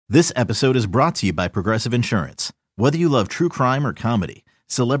This episode is brought to you by Progressive Insurance. Whether you love true crime or comedy,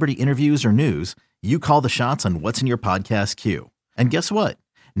 celebrity interviews or news, you call the shots on what's in your podcast queue. And guess what?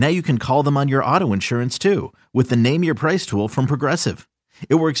 Now you can call them on your auto insurance too with the Name Your Price tool from Progressive.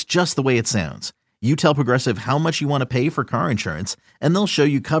 It works just the way it sounds. You tell Progressive how much you want to pay for car insurance, and they'll show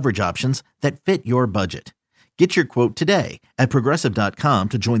you coverage options that fit your budget. Get your quote today at Progressive.com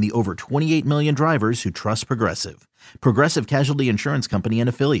to join the over 28 million drivers who trust Progressive. Progressive Casualty Insurance Company and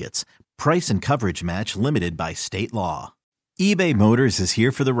Affiliates. Price and coverage match limited by state law. eBay Motors is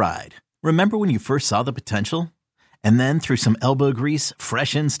here for the ride. Remember when you first saw the potential? And then through some elbow grease,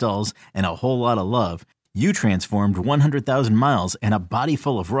 fresh installs, and a whole lot of love, you transformed 100,000 miles and a body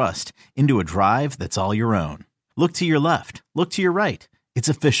full of rust into a drive that's all your own. Look to your left. Look to your right. It's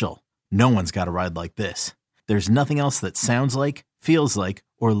official. No one's got a ride like this. There's nothing else that sounds like, feels like,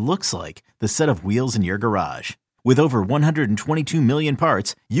 or looks like the set of wheels in your garage. With over 122 million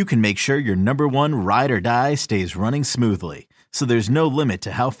parts, you can make sure your number one ride or die stays running smoothly. So there's no limit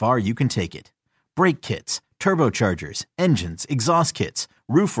to how far you can take it. Brake kits, turbochargers, engines, exhaust kits,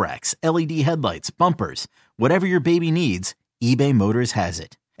 roof racks, LED headlights, bumpers, whatever your baby needs, eBay Motors has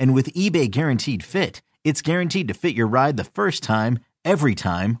it. And with eBay Guaranteed Fit, it's guaranteed to fit your ride the first time, every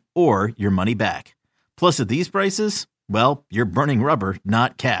time, or your money back. Plus, at these prices, well, you're burning rubber,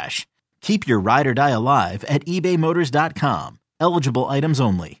 not cash. Keep your ride or die alive at ebaymotors.com. Eligible items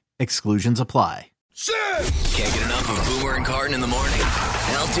only. Exclusions apply. Can't get enough of Boomer and Carton in the morning?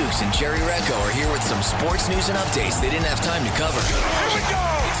 Al Dukes and Jerry Recco are here with some sports news and updates they didn't have time to cover. Here we go!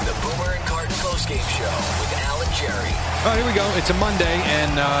 It's the Boomer and Carton postgame show with Al and Jerry. Oh, here we go. It's a Monday,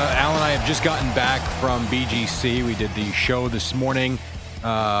 and Al and I have just gotten back from BGC. We did the show this morning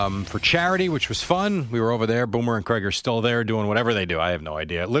for charity, which was fun. We were over there. Boomer and Craig are still there doing whatever they do. I have no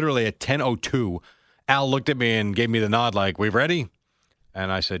idea. Literally at 10:02, Al looked at me and gave me the nod like, we ready?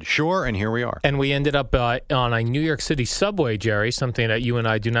 And I said, sure, and here we are. And we ended up on a New York City subway, Jerry, something that you and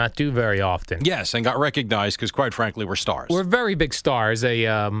I do not do very often. Yes, and got recognized because, quite frankly, we're stars. We're very big stars.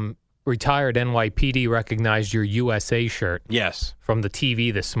 A retired NYPD recognized your USA shirt. Yes. From the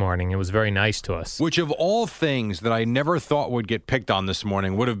TV this morning. It was very nice to us. Which of all things that I never thought would get picked on this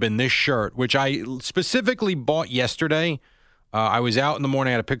morning would have been this shirt, which I specifically bought yesterday. I was out in the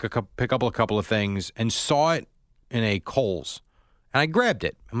morning. I had to pick up a couple of things and saw it in a Kohl's. And I grabbed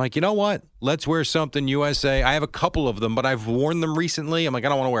it. I'm like, you know what? Let's wear something USA. I have a couple of them, but I've worn them recently. I'm like, I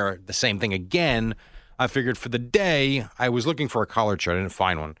don't want to wear the same thing again. I figured for the day, I was looking for a collared shirt. I didn't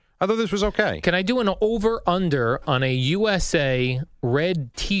find one. I thought this was okay. Can I do an over-under on a USA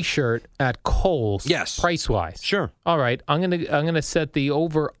red T-shirt at Kohl's? Yes. Price-wise? Sure. All right. I'm gonna set the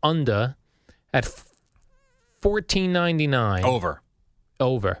over-under at $14.99.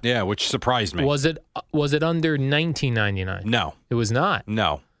 Over. Yeah, which surprised me. Was it under $19.99? No. It was not.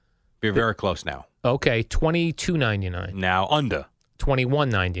 No. We're very close now. Okay, $22.99. Now under.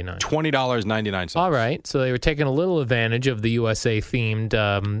 $21.99. $20.99. All right. So they were taking a little advantage of the USA-themed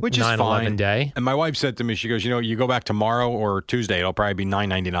 9/11 day. And my wife said to me, she goes, you go back tomorrow or Tuesday, it'll probably be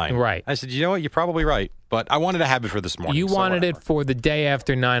 $9.99. Right. I said, you know what? You're probably right. But I wanted to have it for this morning. You wanted it for the day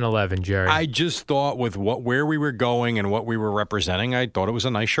after 9/11, Jerry. I just thought with where we were going and what we were representing, I thought it was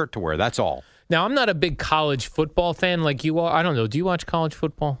a nice shirt to wear. That's all. Now, I'm not a big college football fan like you are. I don't know. Do you watch college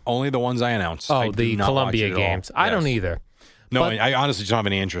football? Only the ones I announced. Oh, the Columbia games. I don't either. No, I honestly don't have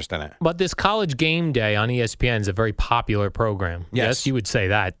any interest in it. But this College Game Day on ESPN is a very popular program. Yes, you would say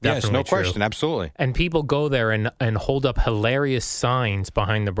that. Yes, Definitely no question. Absolutely. And people go there and hold up hilarious signs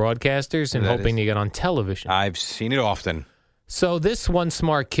behind the broadcasters and hoping to get on television. I've seen it often. So this one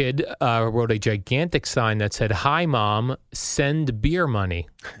smart kid wrote a gigantic sign that said, "Hi, Mom, send beer money."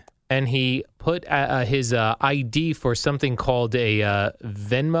 And he put his ID for something called a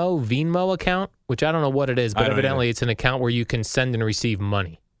Venmo account, which I don't know what it is, but evidently it's an account where you can send and receive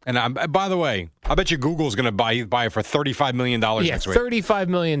money. And by the way, I bet you Google's going to buy it for $35 million next week. $35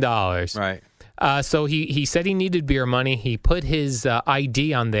 million. Right. So he said he needed beer money. He put his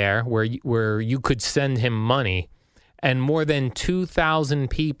ID on there where you could send him money, and more than 2,000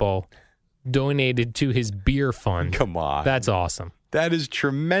 people donated to his beer fund. Come on. That's awesome. That is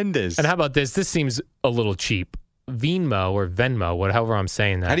tremendous. And how about this? This seems a little cheap. Venmo, however I'm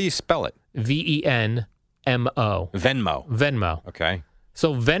saying that. How do you spell it? Venmo. Venmo. Okay.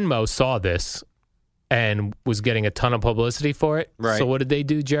 So Venmo saw this and was getting a ton of publicity for it. Right. So what did they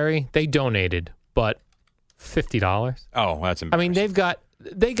do, Jerry? They donated, but $50. Oh, that's embarrassing. I mean,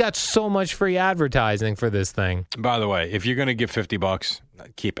 they got so much free advertising for this thing. By the way, if you're going to give $50,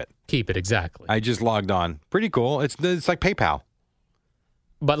 keep it. Keep it, exactly. I just logged on. Pretty cool. It's like PayPal.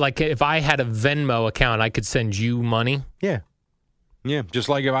 But like if I had a Venmo account, I could send you money. Yeah. Yeah, just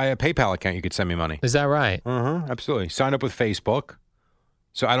like if I had a PayPal account, you could send me money. Is that right? Absolutely. Sign up with Facebook.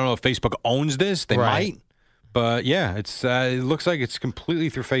 So I don't know if Facebook owns this. They Right. might. But yeah, it looks like it's completely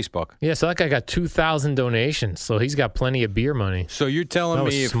through Facebook. Yeah, so that guy got 2,000 donations, so he's got plenty of beer money. So you're telling That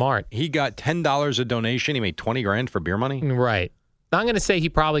was me if smart. he got $10 a donation, he made $20,000 for beer money? Right. I'm going to say he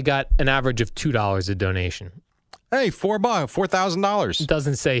probably got an average of $2 a donation. Hey, $4,000. It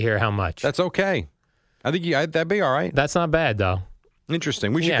doesn't say here how much. That's okay. I think that'd be all right. That's not bad, though.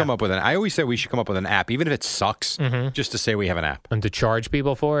 Interesting. We should Yeah. come up with I always say we should come up with an app, even if it sucks, just to say we have an app. And to charge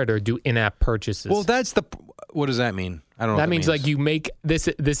people for it or do in-app purchases. Well, what does that mean? I don't know. That what means like you make this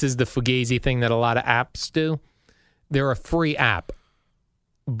is the Fugazi thing that a lot of apps do. They're a free app,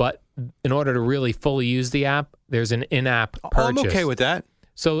 but in order to really fully use the app, there's an in-app purchase. I'm okay with that.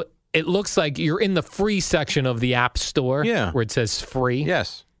 So it looks like you're in the free section of the App Store, Yeah. where it says free.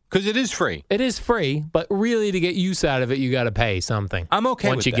 Yes, because it is free. It is free, but really to get use out of it, you got to pay something. I'm okay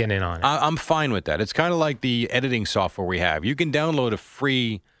once with you that. get in on it. I'm fine with that. It's kind of like the editing software we have. You can download a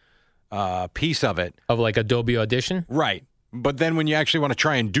free piece of it. Of like Adobe Audition. Right. But then when you actually want to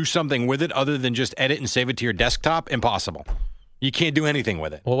try and do something with it other than just edit and save it to your desktop, impossible. You can't do anything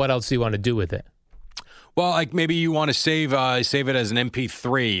with it. Well, what else do you want to do with it? Well, like maybe you want to save it as an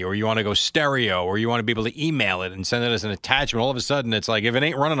MP3, or you want to go stereo, or you want to be able to email it and send it as an attachment. All of a sudden, it's like, if it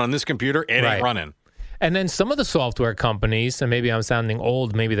ain't running on this computer, it Right. ain't running. And then some of the software companies, and maybe I'm sounding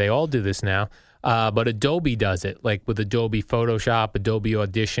old, maybe they all do this now, but Adobe does it, like with Adobe Photoshop, Adobe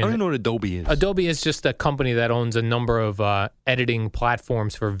Audition. I don't even know what Adobe is. Adobe is just a company that owns a number of editing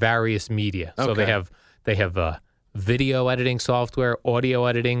platforms for various media. So Okay. they have video editing software, audio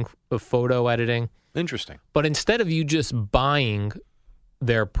editing, photo editing. Interesting. But instead of you just buying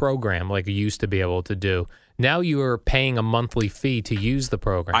their program like you used to be able to do, now you are paying a monthly fee to use the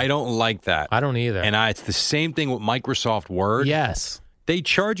program. I don't like that. I don't either. And it's the same thing with Microsoft Word. Yes. They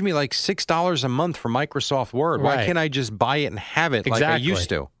charge me like $6 a month for Microsoft Word. Why Right. can't I just buy it and have it like I Exactly. used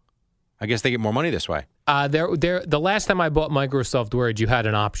to? I guess they get more money this way. The last time I bought Microsoft Word, you had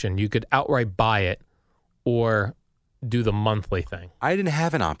an option. You could outright buy it or do the monthly thing. I didn't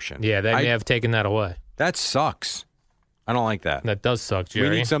have an option. Yeah, they may have taken that away. That sucks. I don't like that. That does suck, Jerry.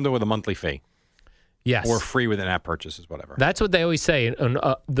 We need something with a monthly fee Yes. or free with in-app purchases, whatever. That's what they always say. And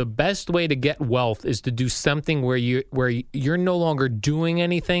the best way to get wealth is to do something where you're no longer doing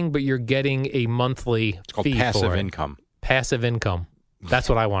anything, but you're getting a monthly It's called fee passive for it. income. Passive income. That's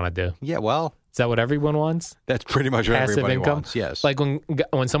what I want to do. Yeah, well, Is that what everyone wants? that's pretty much what Passive everybody income. wants. Yes. Like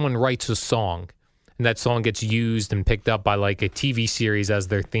when someone writes a song, and that song gets used and picked up by like a TV series as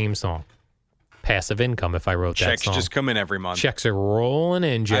their theme song. Passive income. If I wrote that checks song, just come in every month. checks are rolling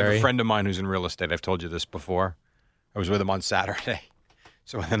in, I Jerry. have a friend of mine who's in real estate. I've told you this before. I was with him on Saturday.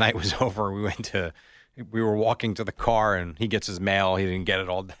 So when the night was over, we were walking to the car, and he gets his mail. He didn't get it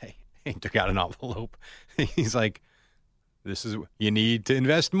all day. He took out an envelope. He's like, you need to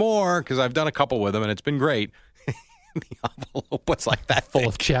invest more, because I've done a couple with him, and it's been great. The envelope was like that Full thick.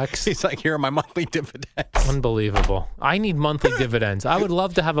 of checks. He's like, here are my monthly dividends. Unbelievable. I need monthly dividends. I would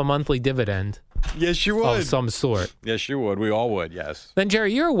love to have a monthly dividend Yes, you of would. some sort. Yes, you would. We all would, yes. Then,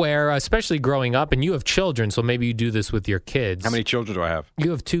 Jerry, you're aware, especially growing up, and you have children, so maybe you do this with your kids. How many children do I have?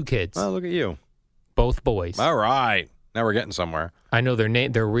 You have 2 kids, Oh, look at you. both boys. All right. Now we're getting somewhere. I know their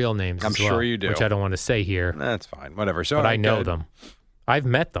real names. I'm as well, sure you do. which I don't want to say here, That's fine. Whatever. So but I know good. them. I've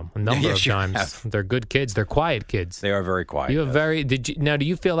met them a number Yes, of you times. have. They're good kids. They're quiet kids. They are very quiet. You have yes. do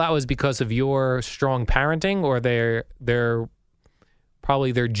you feel that was because of your strong parenting, or their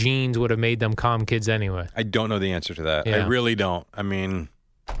probably their genes would have made them calm kids anyway? I don't know the answer to that. Yeah. I really don't. I mean,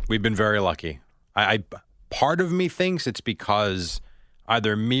 we've been very lucky. I part of me thinks it's because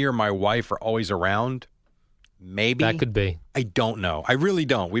either me or my wife are always around. Maybe That could be. I don't know. I really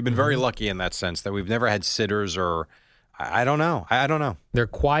don't. We've been very lucky in that sense that we've never had sitters or I don't know. I don't know. They're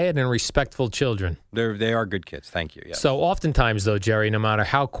quiet and respectful children. They are good kids. Thank you. Yes. So oftentimes, though, Jerry, no matter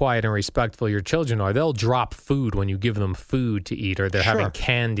how quiet and respectful your children are, they'll drop food when you give them food to eat, or they're having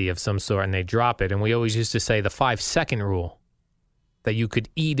candy of some sort and they drop it. And we always used to say the 5-second rule, that you could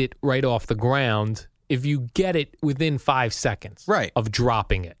eat it right off the ground if you get it within 5 seconds Right. of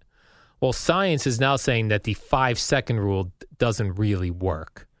dropping it. Well, science is now saying that the 5-second rule doesn't really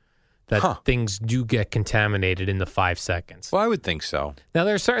work, that things do get contaminated in the 5 seconds. Well, I would think so. Now,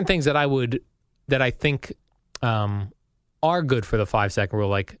 there are certain things that I think are good for the 5-second rule.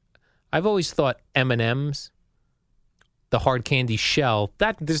 Like, I've always thought M&Ms, the hard candy shell,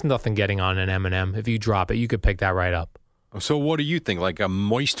 that there's nothing getting on an M&M. If you drop it, you could pick that right up. So what do you think? Like a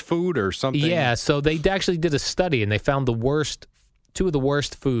moist food or something? Yeah, so they actually did a study, and they found two of the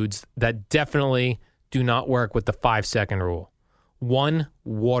worst foods that definitely do not work with the 5-second rule. One,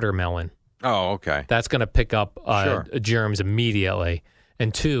 watermelon. Oh, okay. That's going to pick up Sure. germs immediately.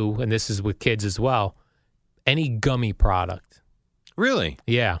 And two, and this is with kids as well, any gummy product. Really?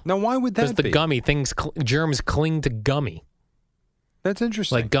 Yeah. Now, why would that Because the be? gummy germs cling to gummy. That's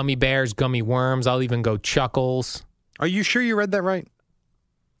interesting. Like gummy bears, gummy worms. I'll even go Chuckles. Are you sure you read that right?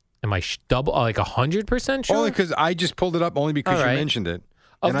 Am I like 100% sure? Only because I just pulled it up only because All you right. mentioned it.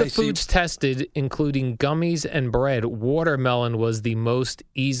 Of And the I see- foods tested, including gummies and bread, watermelon was the most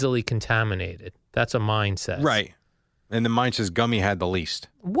easily contaminated. That's what mine says. Right. And then mine says gummy had the least.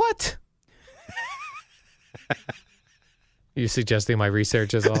 What? You suggesting my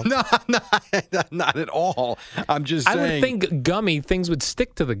research is off? No, not at all. I'm just I saying. would think gummy, things would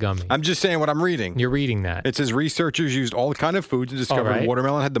stick to the gummy. I'm just saying what I'm reading. You're reading that. It says researchers used all kind of foods and discovered All right.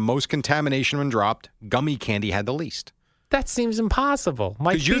 watermelon had the most contamination when dropped. Gummy candy had the least. That seems impossible.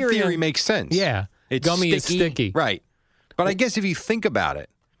 My Because your theory on- makes sense. Yeah. It's Gummy is sticky. Right. But I guess if you think about it,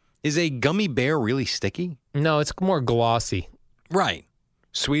 is a gummy bear really sticky? No, it's more glossy. Right.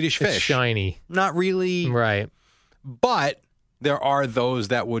 Swedish It's fish. shiny. Not really. Right. But there are those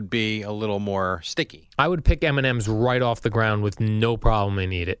that would be a little more sticky. I would pick M&Ms right off the ground with no problem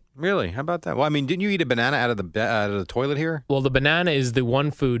and eat it. Really? How about that? Well, I mean, didn't you eat a banana out of the toilet here? Well, the banana is the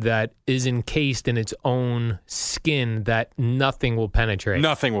one food that is encased in its own skin that nothing will penetrate.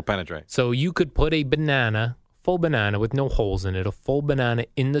 Nothing will penetrate. So you could put a banana, full banana with no holes in it, a full banana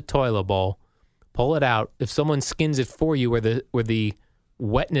in the toilet bowl, pull it out. If someone skins it for you where the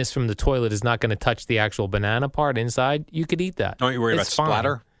wetness from the toilet is not going to touch the actual banana part inside, you could eat that. Don't you worry about It's fine.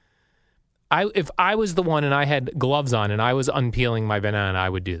 splatter? If I was the one and I had gloves on and I was unpeeling my banana, I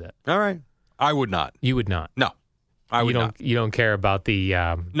would do that. All right. I would not. You would not. No. I would not. You don't care about the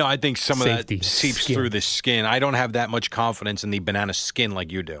No, I think some of Safety, that seeps skin. through the skin. I don't have that much confidence in the banana skin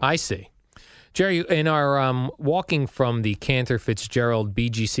like you do. I see. Jerry, in our walking from the Cantor Fitzgerald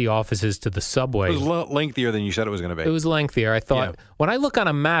BGC offices to the subway, It was lengthier than you said it was going to be. it was lengthier. I thought Yeah. when I look on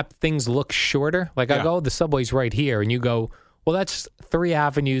a map, things look shorter. Like I Yeah. go, the subway's right here, and you go, well, that's 3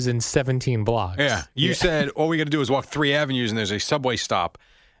 avenues and 17 blocks. Yeah. You said all we got to do is walk 3 avenues and there's a subway stop.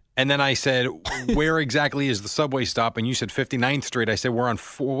 And then I said, where exactly is the subway stop? And you said 59th Street. I said, we're on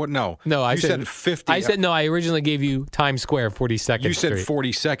 4. No. No, I you said 50. I said no. I originally gave you Times Square, 42nd You said Street.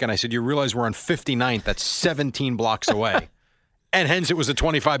 42nd. I said, you realize we're on 59th. That's 17 blocks away. And hence it was a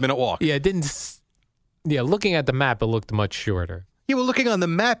 25-minute walk. Yeah, it didn't. Yeah, looking at the map, it looked much shorter. Yeah, well, looking on the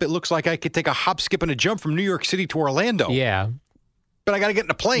map, it looks like I could take a hop, skip, and a jump from New York City to Orlando. Yeah, But I got to get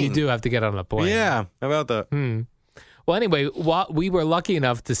in a plane. you do have to get on a plane. Yeah. How about that? Well, anyway, we were lucky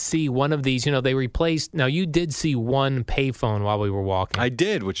enough to see one of these. You know, they replaced. Now, you did see one payphone while we were walking. I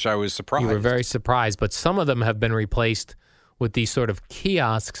did, which I was surprised. You were very surprised, but some of them have been replaced with these sort of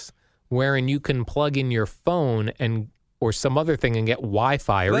kiosks wherein you can plug in your phone or some other thing and get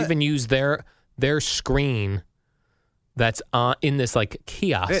Wi-Fi, or What? even use their screen that's in this like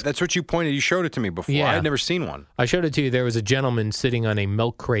kiosk. Yeah, that's what you pointed. You showed it to me before. Yeah. I had never seen one. I showed it to you. There was a gentleman sitting on a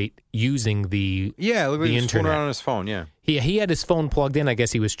milk crate using the Yeah, look at the him fooling internet. around on his phone. Yeah, He had his phone plugged in. I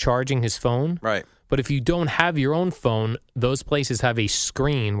guess he was charging his phone. right. But if you don't have your own phone, those places have a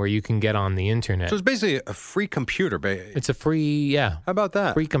screen where you can get on the internet. So it's basically a free computer. It's a free, How about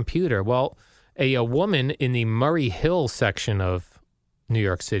that? free computer. Well, a woman in the Murray Hill section of New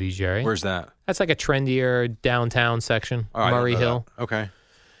York City, Jerry. Where's that? That's like a trendier downtown section, Oh, I don't Murray know Hill. that. Okay.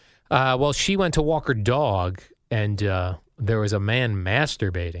 Well, she went to walk her dog, and there was a man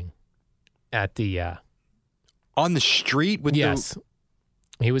masturbating at the. On the street with Yes.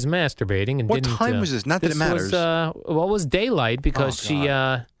 He was masturbating and What didn't. time was this? Not that it matters. Was, it was daylight because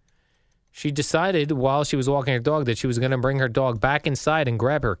Oh, she decided while she was walking her dog that she was going to bring her dog back inside and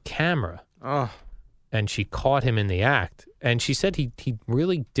grab her camera. Oh, And she caught him in the act. And she said he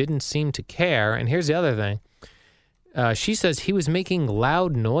really didn't seem to care. And here's the other thing. She says he was making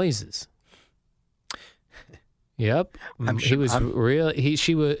loud noises. Yep. He was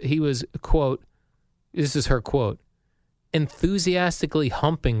he was quote, this is her quote, enthusiastically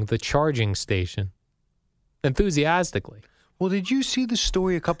humping the charging station. Enthusiastically. well, did you see the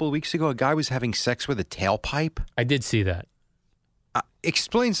story a couple of weeks ago? A guy was having sex with a tailpipe. I did see that.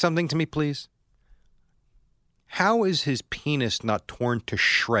 Explain something to me, please. How is his penis not torn to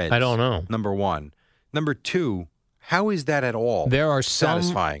shreds? I don't know. Number one. Number two, how is that at all There are some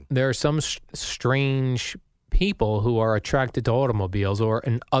satisfying? There are some strange people who are attracted to automobiles or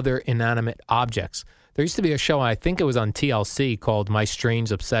other inanimate objects. There used to be a show, I think it was on TLC, called My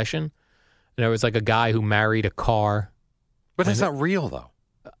Strange Obsession. And there was like a guy who married a car. But that's not real, though.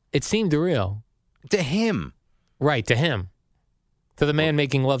 It seemed real. To him. Right, to him. To the man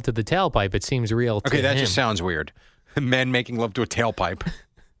making love to the tailpipe, it seems real to Okay, that him. just sounds weird. Men making love to a tailpipe.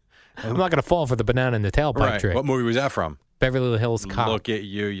 I'm not going to fall for the banana in the tailpipe Right. trick. What movie was that from? Beverly Hills Cop. Look at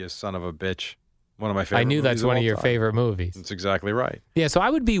you, you son of a bitch. One of my favorite I knew that's movies one of all your time. favorite movies. That's exactly right. Yeah, so I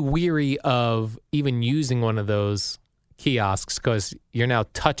would be weary of even using one of those kiosks because you're now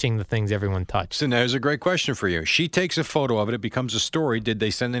touching the things everyone touched. So now here's a great question for you. She takes a photo of it. It becomes a story. Did they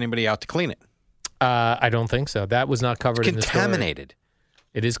send anybody out to clean it? I don't think so. That was not covered in the story. Contaminated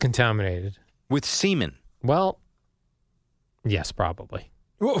It is contaminated. with semen. Well, yes, probably.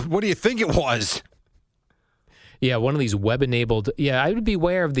 What do you think it was? Yeah, one of these web-enabled. Yeah, I would be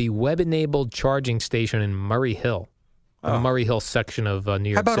aware of the web-enabled charging station in Murray Hill, the Murray Hill section of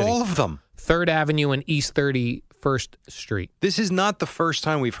New York How about City. all of them? 3rd Avenue and East 31st Street. This is not the first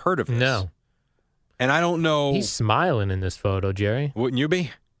time we've heard of this. No. And I don't know. He's smiling in this photo, Jerry. Wouldn't you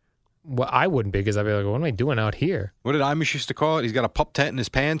be? Well, I wouldn't be because I'd be like, what am I doing out here? What did Amish used to call it? He's got a pup tent in his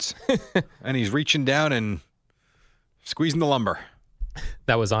pants, and he's reaching down and squeezing the lumber.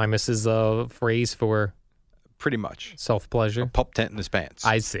 That was Imus's phrase for Pretty much. self-pleasure. Pup tent in his pants.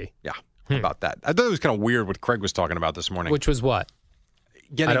 I see. Yeah. How about that? I thought it was kind of weird what Craig was talking about this morning. Which was what?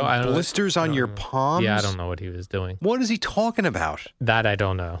 Getting I don't- blisters on your palms? Yeah, I don't know what he was doing. What is he talking about? That I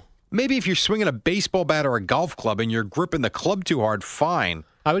don't know. Maybe if you're swinging a baseball bat or a golf club and you're gripping the club too hard, fine.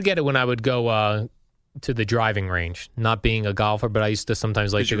 I would get it when I would go to the driving range. Not being a golfer, but I used to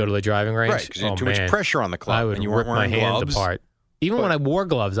sometimes like to go to the driving range. Right, because you had too man. much pressure on the club I would and you rip weren't my wearing hand gloves. apart. Even when I wore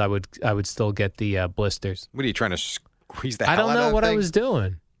gloves, I would still get the blisters. What are you trying to squeeze the hell I don't out of know that what I thing? was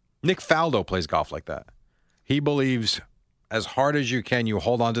doing. Nick Faldo plays golf like that. He believes as hard as you can, you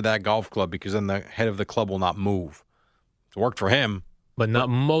hold on to that golf club because then the head of the club will not move. It worked for him. But not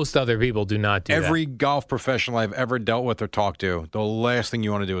most other people do not do Every golf professional I've ever dealt with or talked to, the last thing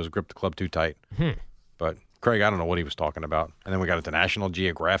you want to do is grip the club too tight. But Craig, I don't know what he was talking about. And then we got into National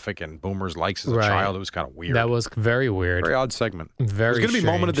Geographic and Boomer's likes as a Right. child. It was kind of weird. that. That was very weird. very odd segment. Very It was going to be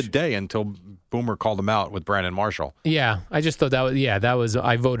moment of the strange. day until Boomer called him out with Brandon Marshall. Yeah, I just thought that was.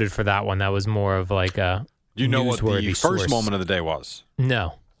 I voted for that one. That was more of like a. Do you know what the newsworthy first source. moment of the day was?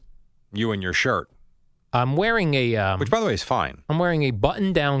 No, You and your shirt, I'm wearing a. which by the way is fine. I'm wearing a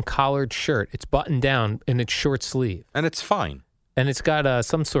button-down collared shirt. It's buttoned down and it's short sleeve, And it's fine. and it's got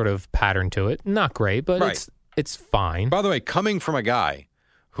some sort of pattern to it. Not great, but Right. it's fine. By the way, coming from a guy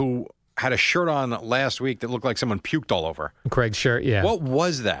who had a shirt on last week that looked like someone puked all over. Craig's shirt, yeah. What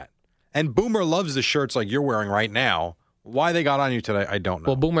was that? And Boomer loves the shirts like you're wearing right now. Why they got on you today, I don't know.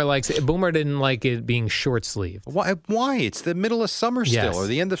 Well, Boomer likes it. Boomer didn't like it being short sleeved. Why? Why? It's the middle of summer still, Yes. or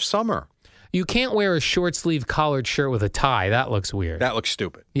the end of summer. You can't wear a short sleeve collared shirt with a tie. That looks weird. That looks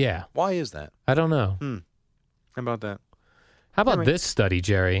stupid. Yeah, Why is that? I don't know. How about that? How about this study,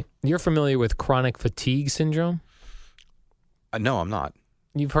 Jerry? You're familiar with chronic fatigue syndrome? No, I'm not.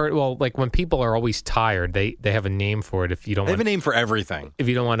 You've heard, well, like when people are always tired, they have a name for it. If you don't They have a want, name for everything. if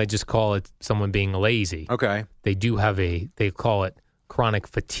you don't want to just call it someone being lazy, Okay, they do have they call it chronic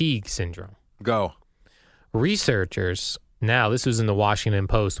fatigue syndrome. go. Researchers, now this was in the Washington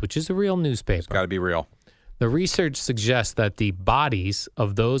Post, which is a real newspaper. Got to be real. The research suggests that the bodies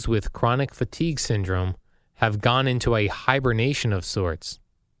of those with chronic fatigue syndrome have gone into a hibernation of sorts.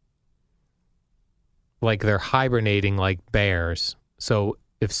 Like they're hibernating like bears. So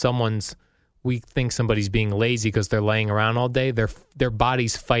if we think somebody's being lazy because they're laying around all day, their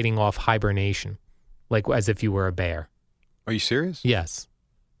body's fighting off hibernation, like as if you were a bear. Are you serious? Yes.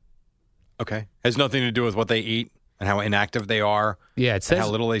 Okay. Has nothing to do with what they eat and how inactive they are, Yeah, it and says how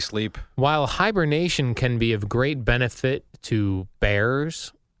little they sleep. while hibernation can be of great benefit to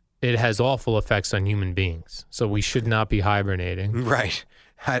bears, it has awful effects on human beings. So we should not be hibernating. Right.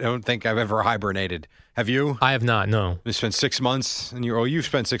 I don't think I've ever hibernated. Have you? I have not, no. You spent 6 months in you've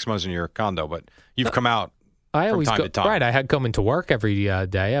spent 6 months in your condo, but you've come out. I From always time go to time. right. I had come into work every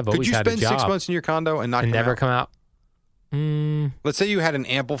day. I've Could always you had a spend job 6 months in your condo and not and come never out? come out. Let's say you had an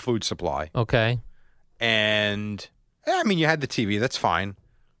ample food supply Okay. and, I mean, you had the TV. That's fine.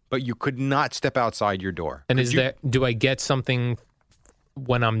 But you could not step outside your door. And Could you- do I get something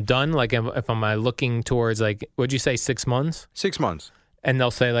when I'm done? Like if I'm looking towards like, what'd you say, 6 months? 6 months. And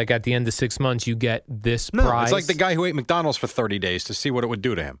they'll say like at the end of 6 months you get this No, prize. it's like the guy who ate McDonald's for 30 days to see what it would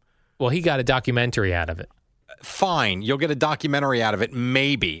do to him. Well, he got a documentary out of it. Fine. You'll get a documentary out of it,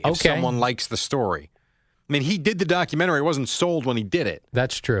 maybe, if Okay. someone likes the story. I mean, he did the documentary. It wasn't sold when he did it.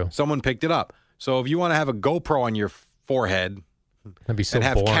 That's true. Someone picked it up. So if you want to have a GoPro on your forehead That'd be so and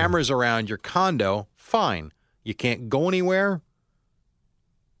have boring. cameras around your condo, fine. You can't go anywhere.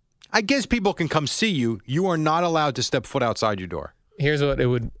 I guess people can come see you. You are not allowed to step foot outside your door. Here's what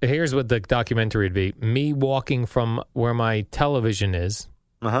the documentary would be. Me walking from where my television is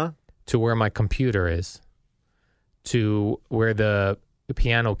Uh-huh. to where my computer is to where the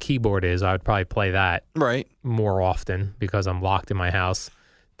piano keyboard is, I would probably play that Right. more often because I'm locked in my house.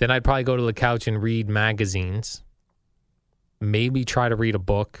 Then I'd probably go to the couch and read magazines. Maybe try to read a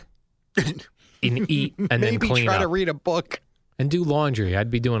book and eat and then Maybe clean try up. to read a book. And do laundry. I'd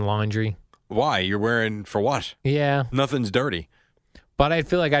be doing laundry. Why? You're wearing for what? Yeah. Nothing's dirty. But I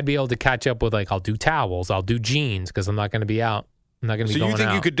feel like I'd be able to catch up with, like, I'll do towels. I'll do jeans because I'm not going to be out. I'm not going to be So going you think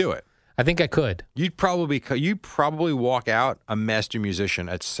out. you could do it? I think I could. You'd probably walk out a master musician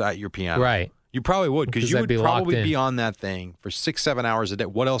at your piano. Right. You probably would because Because you I'd would be locked probably in. be on that thing for 6-7 hours a day.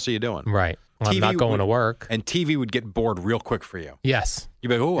 What else are you doing? Right. Well, I'm TV not going would- to work. And TV would get bored real quick for you. Yes. You'd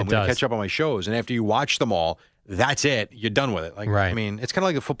be like, oh, I'm It going to does. catch up on my shows. And after you watch them all, that's it. You're done with it. Like, Right. I mean, it's kind of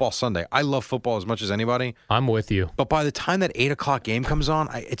like a football Sunday. I love football as much as anybody. I'm with you. But by the time that 8 o'clock game comes on,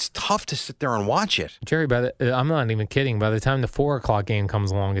 it's tough to sit there and watch it. Jerry, I'm not even kidding. By the time the 4 o'clock game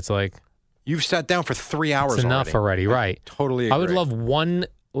comes along, it's like, You've sat down for 3 hours it's enough already. I Right. totally agree. I would love one.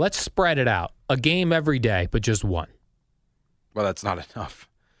 Let's spread it out. A game every day, but just one. Well, that's not enough.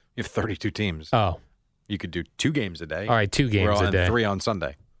 You have 32 teams. Oh, You could do 2 games a day. all right. 2 games a and day. 3 on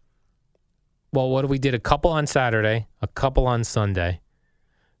Sunday. Well, what if we did a couple on Saturday, a couple on Sunday,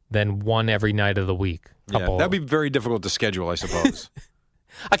 then one every night of the week? Yeah, Couple. that'd be very difficult to schedule, I suppose.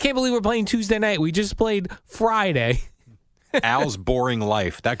 I can't believe we're playing Tuesday night. We just played Friday. Al's Boring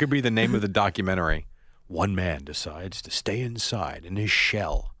Life. That could be the name of the documentary. One man decides to stay inside in his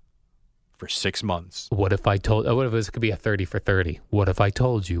shell for 6 months. What if this could be a 30 for 30? What if I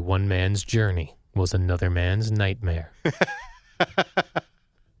told you one man's journey was another man's nightmare?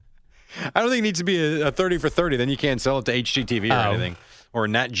 I don't think it needs to be a 30 for 30. Then you can't sell it to HGTV or Oh. anything. Or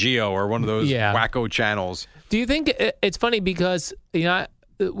Nat Geo or one of those Yeah. wacko channels. Do you think it's funny because,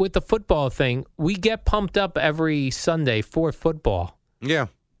 with the football thing, we get pumped up every Sunday for football. Yeah.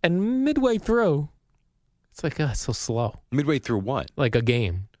 And midway through, it's like, it's so slow. Midway through what? Like a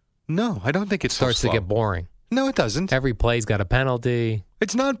game No, I don't think it starts to get boring. No, it doesn't. Every play's got a penalty.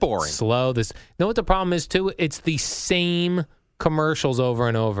 It's not boring. Slow. You know what the problem is, too? It's the same commercials over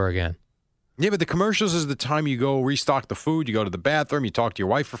and over again. Yeah, but the commercials is the time you go restock the food, you go to the bathroom, you talk to your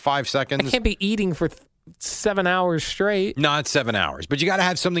wife for 5 I seconds. can't be eating for 7 hours straight. Not 7 hours, but you got to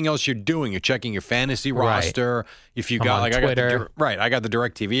have something else you're doing. You're checking your fantasy Right. roster. If you I'm got on like Twitter. I got the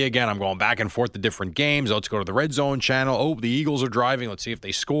DirecTV again. I'm going back and forth to different games. Let's go to the Red Zone channel. Oh, the Eagles are driving. Let's see if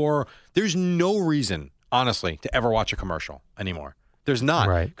they score. There's no reason, honestly, to ever watch a commercial anymore. There's not.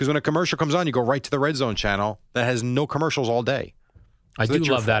 Right. Because when a commercial comes on, you go right to the Red Zone channel that has no commercials all day. I So do that's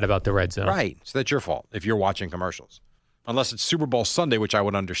your love that about the Red Zone. Right. So that's your fault if you're watching commercials. Unless it's Super Bowl Sunday, which I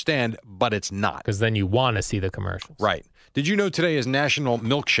would understand, but it's not. Because then you want to see the commercials. Right. Did you know today is National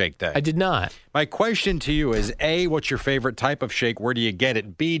Milkshake Day? I did not. My question to you is, A, what's your favorite type of shake? Where do you get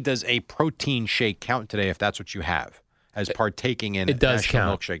it? B, does a protein shake count today if that's what you have as partaking in It does National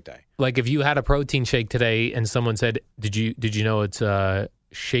count. Milkshake Day? Like if you had a protein shake today and someone said, "Did you know it's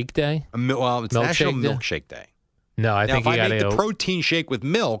shake day?" Well, it's Milkshake National Day? Milkshake Day. No, I Now, think if you I got make the to. protein shake with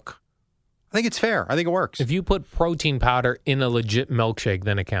milk, I think it's fair. I think it works. If you put protein powder in a legit milkshake,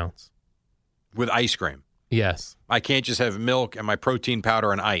 then it counts. With ice cream. Yes. I can't just have milk and my protein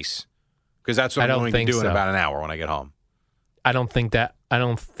powder and ice because that's what I I'm don't going to think do in so. about an hour when I get home. I don't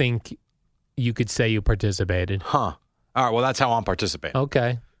think you could say you participated. Huh. All right. Well, that's how I'm participating. Okay.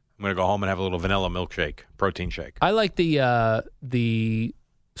 I'm going to go home and have a little vanilla milkshake, protein shake. I like the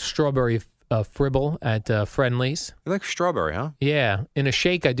strawberry fribble at Friendly's. You like strawberry, huh? Yeah. In a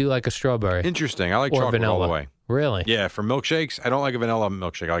shake, I do like a strawberry. Interesting. I like Or chocolate vanilla. all the way. Really? Yeah, for milkshakes, I don't like a vanilla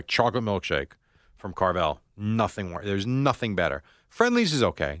milkshake. I like chocolate milkshake from Carvel. Nothing more. There's nothing better. Friendly's is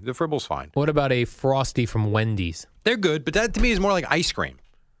okay. The Fribble's fine. What about a Frosty from Wendy's? They're good, but that to me is more like ice cream.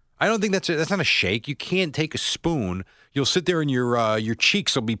 I don't think that's not a shake. You can't take a spoon. You'll sit there and your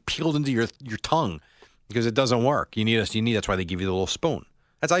cheeks will be peeled into your tongue because it doesn't work. That's why they give you the little spoon.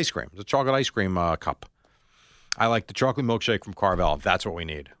 That's ice cream. It's a chocolate ice cream cup. I like the chocolate milkshake from Carvel. That's what we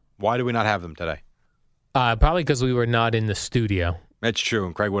need. Why do we not have them today? Probably because we were not in the studio. That's true,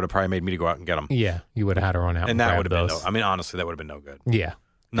 and Craig would have probably made me to go out and get them. Yeah, you would have had to run out And and that grab would have those. been honestly, that would have been no good. Yeah.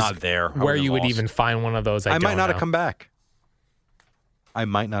 Not there. I Where would've you would lost. even find one of those, I I might don't not know. have come back. I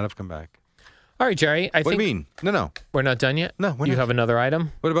might not have come back. All right, Jerry. I What do think you mean? No. we're not done yet. No, we're You not. have another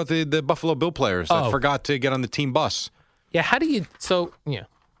item? What about the Buffalo Bill players that Oh. forgot to get on the team bus? Yeah. How do you? So yeah.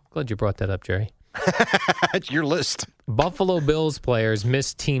 Glad you brought that up, Jerry. That's your list. Buffalo Bills players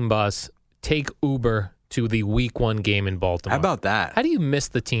miss team bus, take Uber to the Week 1 game in Baltimore. How about that? How do you miss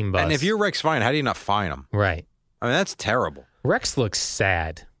the team bus? And if you're Rex Fine, how do you not fine him? right, I mean, that's terrible. Rex looks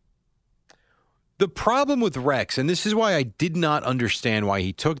sad. The problem with Rex, and this is why I did not understand why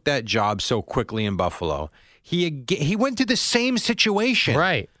he took that job so quickly in Buffalo, He went to the same situation.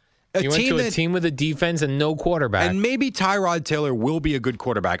 Right. He went to a team with a defense and no quarterback. And maybe Tyrod Taylor will be a good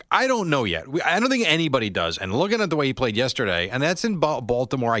quarterback. I don't know yet. I don't think anybody does. And looking at the way he played yesterday, and that's in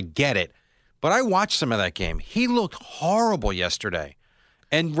Baltimore, I get it. But I watched some of that game. He looked horrible yesterday.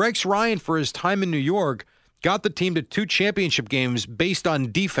 And Rex Ryan, for his time in New York, got the team to 2 championship games based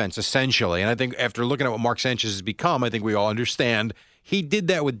on defense, essentially. And I think after looking at what Mark Sanchez has become, I think we all understand he did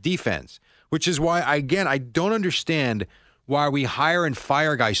that with defense, which is why, I don't understand why we hire and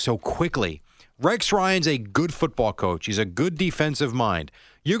fire guys so quickly. Rex Ryan's a good football coach. He's a good defensive mind.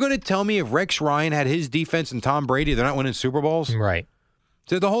 You're going to tell me if Rex Ryan had his defense and Tom Brady, they're not winning Super Bowls? Right.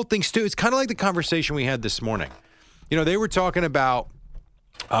 So the whole thing, Stu, it's kind of like the conversation we had this morning. They were talking about,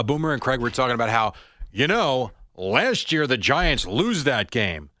 Boomer and Craig were talking about how, last year the Giants lose that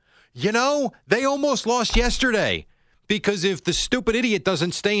game. They almost lost yesterday. Because if the stupid idiot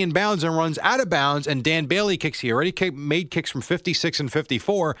doesn't stay in bounds and runs out of bounds, and Dan Bailey kicks, he already made kicks from 56 and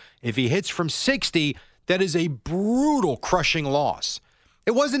 54. If he hits from 60, that is a brutal, crushing loss.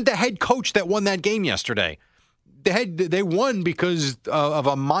 It wasn't the head coach that won that game yesterday. They won because of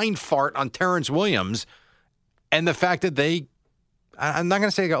a mind fart on Terrence Williams, and the fact that I'm not going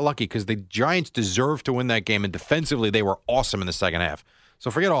to say they got lucky because the Giants deserved to win that game, and defensively they were awesome in the second half. So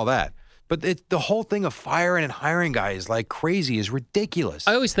forget all that. But the whole thing of firing and hiring guys like crazy is ridiculous.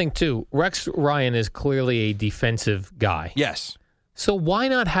 I always think, too, Rex Ryan is clearly a defensive guy. Yes. So why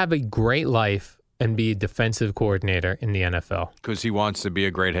not have a great life and be a defensive coordinator in the NFL? Because he wants to be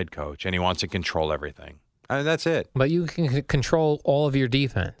a great head coach, and he wants to control everything. That's it. But you can control all of your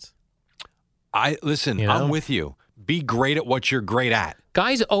defense. Listen, I'm with you. Be great at what you're great at.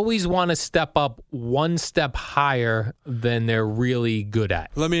 Guys always want to step up one step higher than they're really good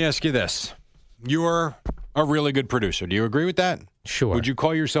at. Let me ask you this. You're a really good producer. Do you agree with that? Sure. Would you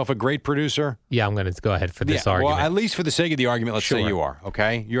call yourself a great producer? Yeah, I'm going to go ahead for this argument. Well, at least for the sake of the argument, let's say you are,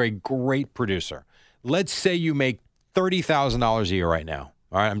 okay? You're a great producer. Let's say you make $30,000 a year right now.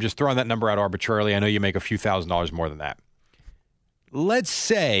 All right, I'm just throwing that number out arbitrarily. I know you make a few $1,000s more than that. Let's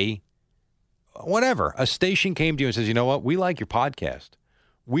say, whatever, a station came to you and says, you know what, we like your podcast.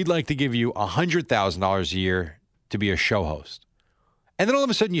 We'd like to give you $100,000 a year to be a show host. And then all of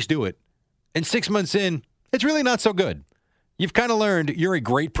a sudden you do it. And 6 months in, it's really not so good. You've kind of learned you're a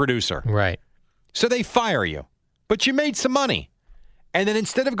great producer. Right. So they fire you. But you made some money. And then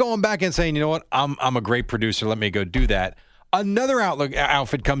instead of going back and saying, you know what, I'm a great producer, let me go do that, another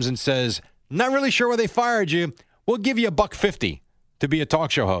outfit comes and says, not really sure why they fired you. We'll give you $150 to be a talk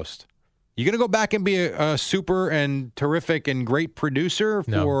show host. You going to go back and be a super and terrific and great producer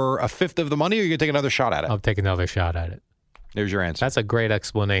for a fifth of the money, or are you going to take another shot at it? I'll take another shot at it. There's your answer. That's a great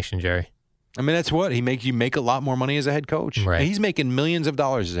explanation, Jerry. I mean, that's what you make a lot more money as a head coach. Right. And he's making millions of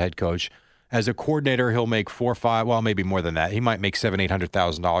dollars as a head coach. As a coordinator, he'll make $4 or $5, well, maybe more than that. He might make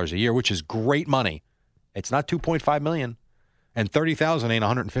 $700,000-$800,000 a year, which is great money. It's not $2.5 million, and $30,000 ain't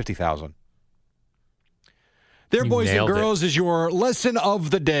 $150,000. There, boys and girls, is your lesson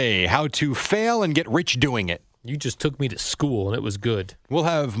of the day: how to fail and get rich doing it. You just took me to school, and it was good. We'll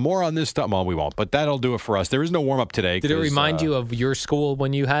have more on this stuff. Well, we won't, but that'll do it for us. There is no warm-up today. Did it remind you of your school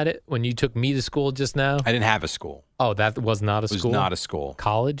when you had it? When you took me to school just now? I didn't have a school. Oh, that was not a school? It was not a school.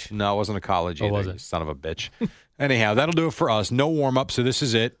 College? No, it wasn't a college either, was it? you son of a bitch. Anyhow, that'll do it for us. No warm-up, so this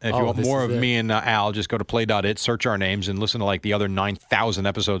is it. If you want more of me and Al, just go to play.it, search our names, and listen to like the other 9,000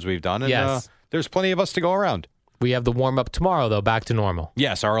 episodes we've done. And, yes. There's plenty of us to go around. We have the warm-up tomorrow, though, back to normal.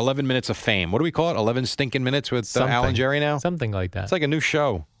 Yes, our 11 minutes of fame. What do we call it? 11 stinking minutes with Al and Jerry now? Something like that. It's like a new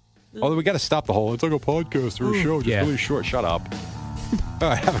show. Although we got to stop the whole, it's like a podcast or a show, just really short. Shut up. All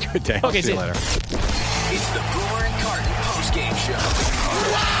right, have a good day. I'll see you later. It's the Boomer and Carton postgame show.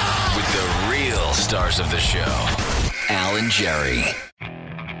 Wow! With the real stars of the show, Al and Jerry.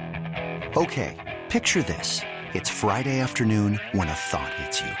 Okay, picture this. It's Friday afternoon when a thought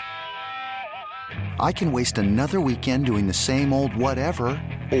hits you. I can waste another weekend doing the same old whatever,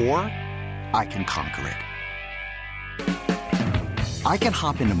 or I can conquer it. I can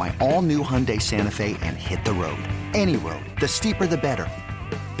hop into my all-new Hyundai Santa Fe and hit the road. Any road. The steeper, the better.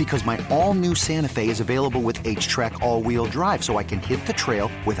 Because my all-new Santa Fe is available with H-Track all-wheel drive, so I can hit the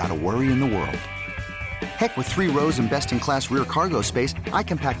trail without a worry in the world. Heck, with 3 rows and best-in-class rear cargo space, I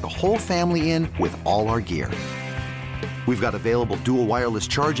can pack the whole family in with all our gear. We've got available dual wireless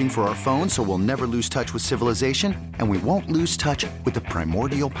charging for our phones, so we'll never lose touch with civilization, and we won't lose touch with the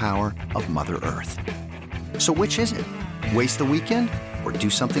primordial power of Mother Earth. So which is it? Waste the weekend or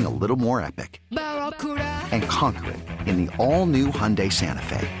do something a little more epic? And conquer it in the all-new Hyundai Santa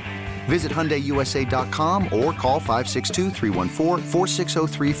Fe. Visit HyundaiUSA.com or call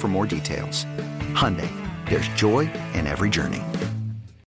 562-314-4603 for more details. Hyundai, There's joy in every journey.